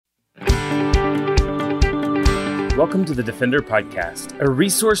welcome to the Defender Podcast, a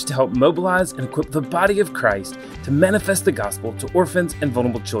resource to help mobilize and equip the body of Christ to manifest the gospel to orphans and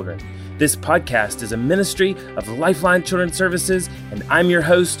vulnerable children. This podcast is a ministry of Lifeline Children's Services, and I'm your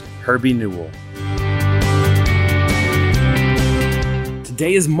host, Herbie Newell.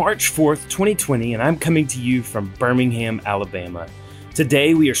 Today is March 4th, 2020, and I'm coming to you from Birmingham, Alabama.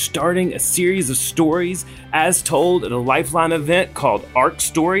 Today, we are starting a series of stories as told at a Lifeline event called ARC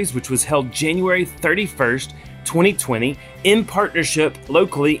Stories, which was held January 31st, 2020, in partnership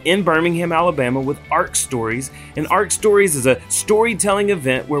locally in Birmingham, Alabama with ARC Stories. And ARC Stories is a storytelling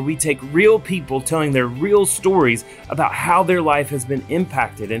event where we take real people telling their real stories about how their life has been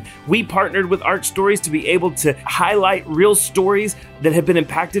impacted. And we partnered with ARC Stories to be able to highlight real stories that have been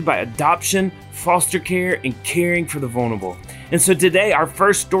impacted by adoption, foster care, and caring for the vulnerable. And so today, our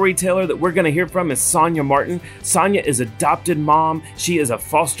first storyteller that we're going to hear from is Sonia Martin. Sonia is an adopted mom. She is a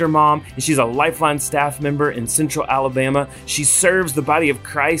foster mom, and she's a Lifeline staff member in Central Alabama. She serves the body of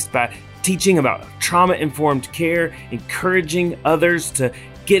Christ by teaching about trauma-informed care, encouraging others to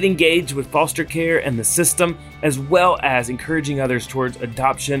get engaged with foster care and the system, as well as encouraging others towards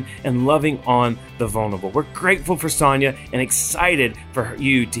adoption and loving on the vulnerable. We're grateful for Sonia and excited for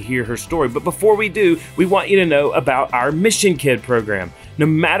you to hear her story. But before we do, we want you to know about our Mission Kid program. No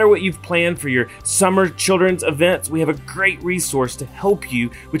matter what you've planned for your summer children's events, we have a great resource to help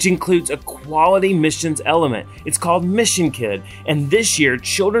you, which includes a quality missions element. It's called Mission Kid. And this year,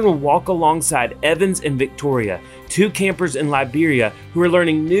 children will walk alongside Evans and Victoria, two campers in Liberia who are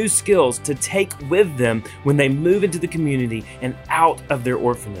learning new skills to take with them when they move into the community and out of their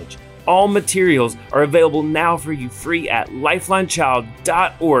orphanage. All materials are available now for you free at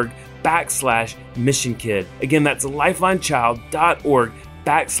lifelinechild.org/Mission Kid. Again, that's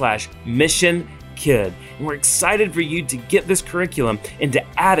lifelinechild.org/Mission Kid. And we're excited for you to get this curriculum and to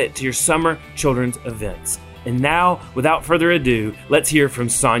add it to your summer children's events. And now, without further ado, let's hear from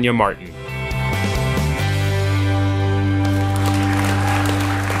Sonia Martin.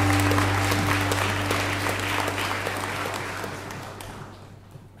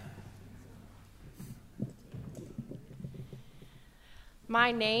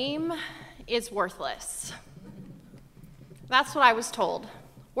 My name is worthless. That's what I was told.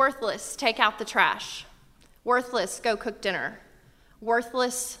 Worthless, take out the trash. Worthless, go cook dinner.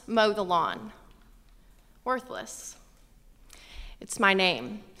 Worthless, mow the lawn. Worthless. It's my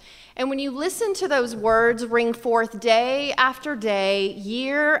name. And when you listen to those words ring forth day after day,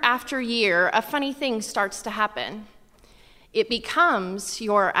 year after year, a funny thing starts to happen. It becomes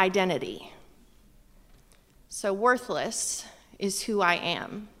your identity. So worthless is who I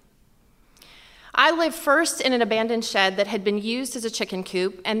am. I lived first in an abandoned shed that had been used as a chicken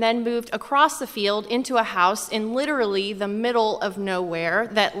coop and then moved across the field into a house in literally the middle of nowhere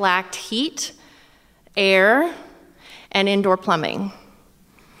that lacked heat, air, and indoor plumbing.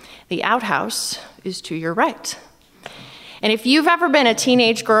 The outhouse is to your right. And if you've ever been a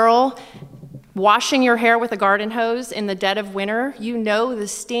teenage girl washing your hair with a garden hose in the dead of winter, you know the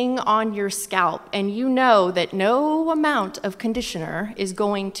sting on your scalp, and you know that no amount of conditioner is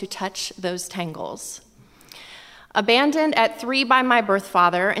going to touch those tangles. Abandoned at 3 by my birth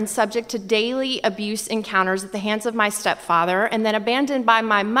father and subject to daily abuse encounters at the hands of my stepfather, and then abandoned by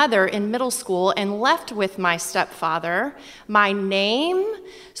my mother in middle school and left with my stepfather, my name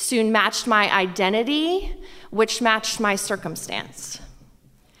soon matched my identity, which matched my circumstance.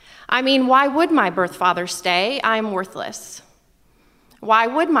 I mean, why would my birth father stay? I'm worthless. Why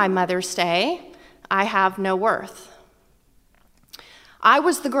would my mother stay? I have no worth. I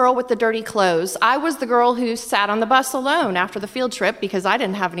was the girl with the dirty clothes. I was the girl who sat on the bus alone after the field trip because I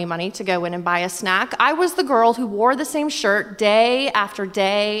didn't have any money to go in and buy a snack. I was the girl who wore the same shirt day after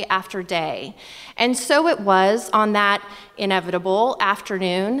day after day. And so it was on that inevitable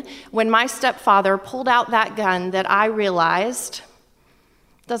afternoon when my stepfather pulled out that gun that I realized,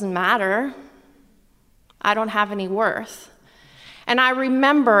 doesn't matter. I don't have any worth. And I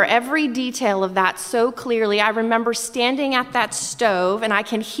remember every detail of that so clearly. I remember standing at that stove, and I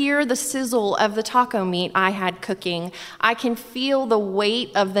can hear the sizzle of the taco meat I had cooking. I can feel the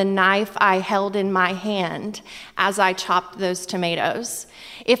weight of the knife I held in my hand as I chopped those tomatoes.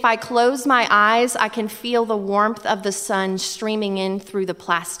 If I close my eyes, I can feel the warmth of the sun streaming in through the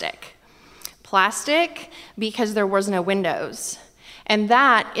plastic. Plastic because there was no windows. And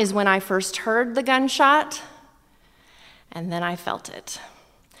that is when I first heard the gunshot, and then I felt it.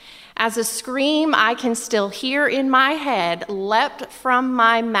 As a scream I can still hear in my head leapt from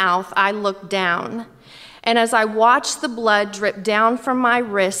my mouth, I looked down. And as I watched the blood drip down from my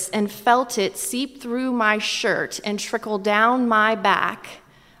wrists and felt it seep through my shirt and trickle down my back,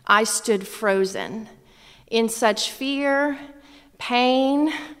 I stood frozen In such fear,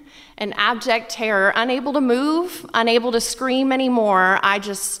 pain, and abject terror, unable to move, unable to scream anymore, I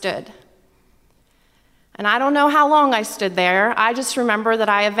just stood. And I don't know how long I stood there. I just remember that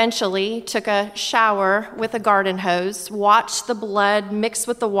I eventually took a shower with a garden hose, watched the blood mix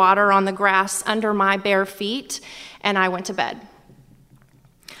with the water on the grass under my bare feet, and I went to bed.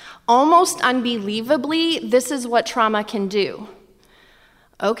 Almost unbelievably, this is what trauma can do.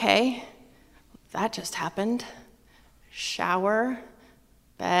 Okay, that just happened. Shower,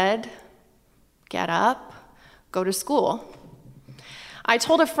 bed, get up, go to school. I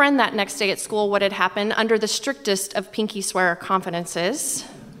told a friend that next day at school what had happened under the strictest of pinky swear confidences.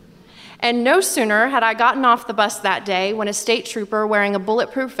 And no sooner had I gotten off the bus that day when a state trooper wearing a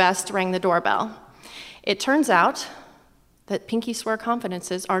bulletproof vest rang the doorbell. It turns out that pinky swear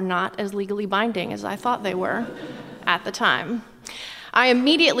confidences are not as legally binding as I thought they were at the time. I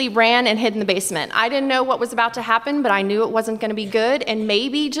immediately ran and hid in the basement. I didn't know what was about to happen, but I knew it wasn't going to be good, and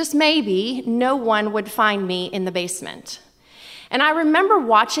maybe, just maybe, no one would find me in the basement. And I remember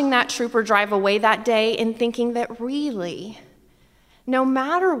watching that trooper drive away that day and thinking that really, no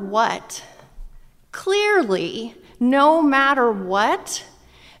matter what, clearly, no matter what,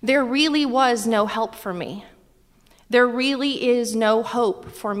 there really was no help for me. There really is no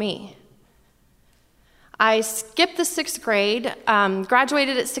hope for me. I skipped the 6th grade,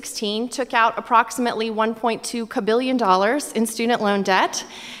 graduated at 16, took out approximately $1.2 kabillion in student loan debt,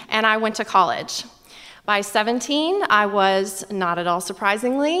 and I went to college. By 17, I was, not at all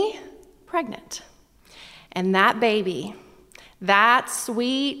surprisingly, pregnant. And that baby, that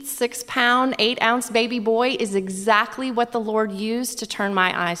sweet 6-pound, 8-ounce baby boy is exactly what the Lord used to turn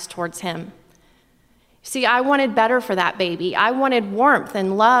my eyes towards him. See, I wanted better for that baby. I wanted warmth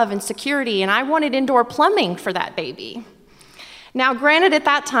and love and security, and I wanted indoor plumbing for that baby. Now, granted, at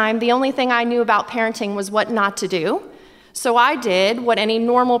that time, the only thing I knew about parenting was what not to do, so I did what any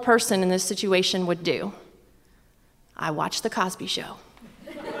normal person in this situation would do. I watched The Cosby Show.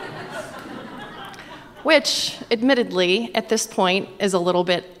 Which, admittedly, at this point, is a little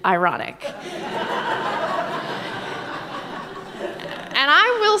bit ironic. And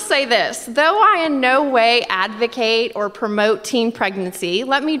I will say this, though I in no way advocate or promote teen pregnancy,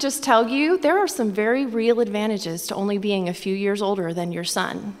 let me just tell you, there are some very real advantages to only being a few years older than your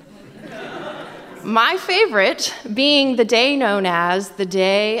son. My favorite being the day known as the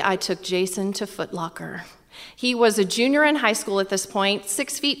day I took Jason to Foot Locker. He was a junior in high school at this point,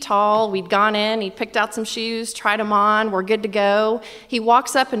 6 feet tall. We'd gone in, he picked out some shoes, tried them on, we're good to go. He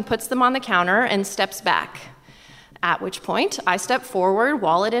walks up and puts them on the counter and steps back. At which point, I step forward,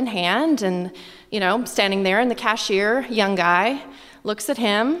 wallet in hand, and, standing there, and the cashier, young guy, looks at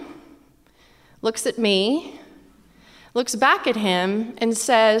him, looks at me, looks back at him, and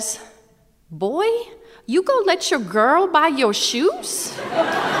says, "Boy, you gonna let your girl buy your shoes?"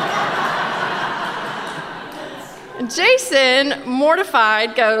 And Jason,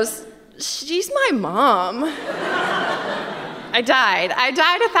 mortified, goes, "She's my mom." I died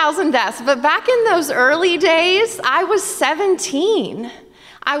 1,000 deaths, but back in those early days, I was 17.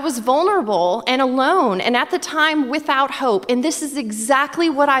 I was vulnerable and alone, and at the time, without hope, and this is exactly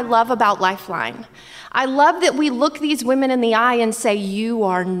what I love about Lifeline. I love that we look these women in the eye and say, you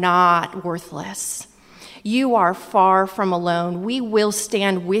are not worthless. You are far from alone. We will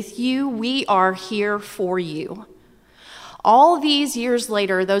stand with you. We are here for you. All these years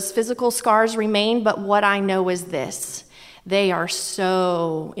later, those physical scars remain, but what I know is this. They are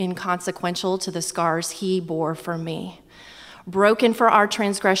so inconsequential to the scars he bore for me. Broken for our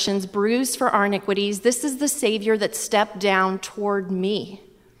transgressions, bruised for our iniquities, this is the Savior that stepped down toward me.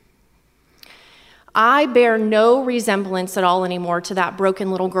 I bear no resemblance at all anymore to that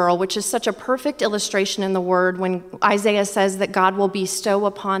broken little girl, which is such a perfect illustration in the Word when Isaiah says that God will bestow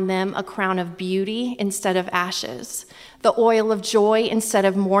upon them a crown of beauty instead of ashes, the oil of joy instead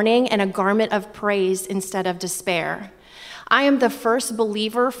of mourning, and a garment of praise instead of despair. I am the first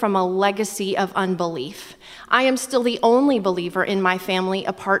believer from a legacy of unbelief. I am still the only believer in my family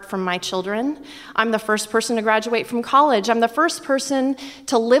apart from my children. I'm the first person to graduate from college. I'm the first person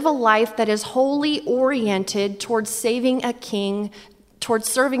to live a life that is wholly oriented towards serving a king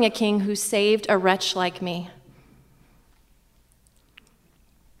who saved a wretch like me.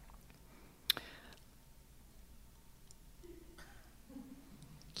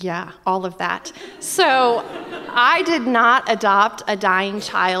 Yeah, all of that. So I did not adopt a dying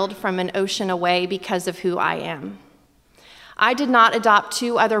child from an ocean away because of who I am. I did not adopt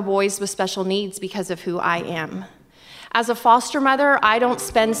 2 other boys with special needs because of who I am. As a foster mother, I don't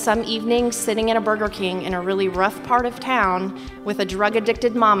spend some evenings sitting in a Burger King in a really rough part of town with a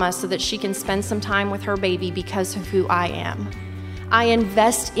drug-addicted mama so that she can spend some time with her baby because of who I am. I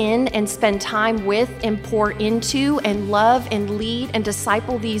invest in and spend time with and pour into and love and lead and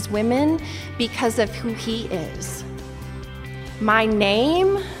disciple these women because of who He is. My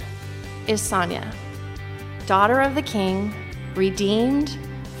name is Sonia, daughter of the King, redeemed,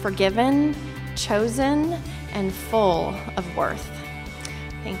 forgiven, chosen, and full of worth.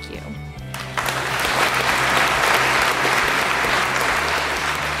 Thank you.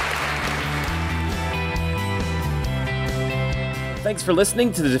 Thanks for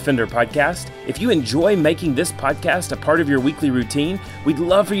listening to the Defender Podcast. If you enjoy making this podcast a part of your weekly routine, we'd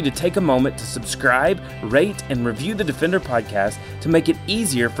love for you to take a moment to subscribe, rate, and review the Defender Podcast to make it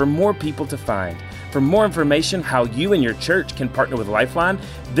easier for more people to find. For more information how you and your church can partner with Lifeline,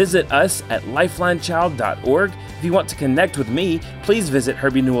 visit us at lifelinechild.org. If you want to connect with me, please visit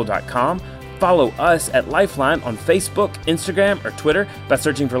herbienewell.com. Follow us at Lifeline on Facebook, Instagram, or Twitter by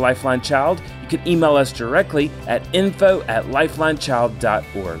searching for Lifeline Child. You can email us directly at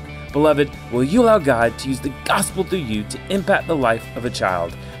info@lifelinechild.org. Beloved, will you allow God to use the gospel through you to impact the life of a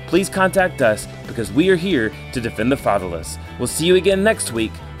child? Please contact us because we are here to defend the fatherless. We'll see you again next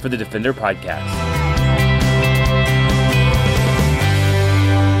week for the Defender Podcast.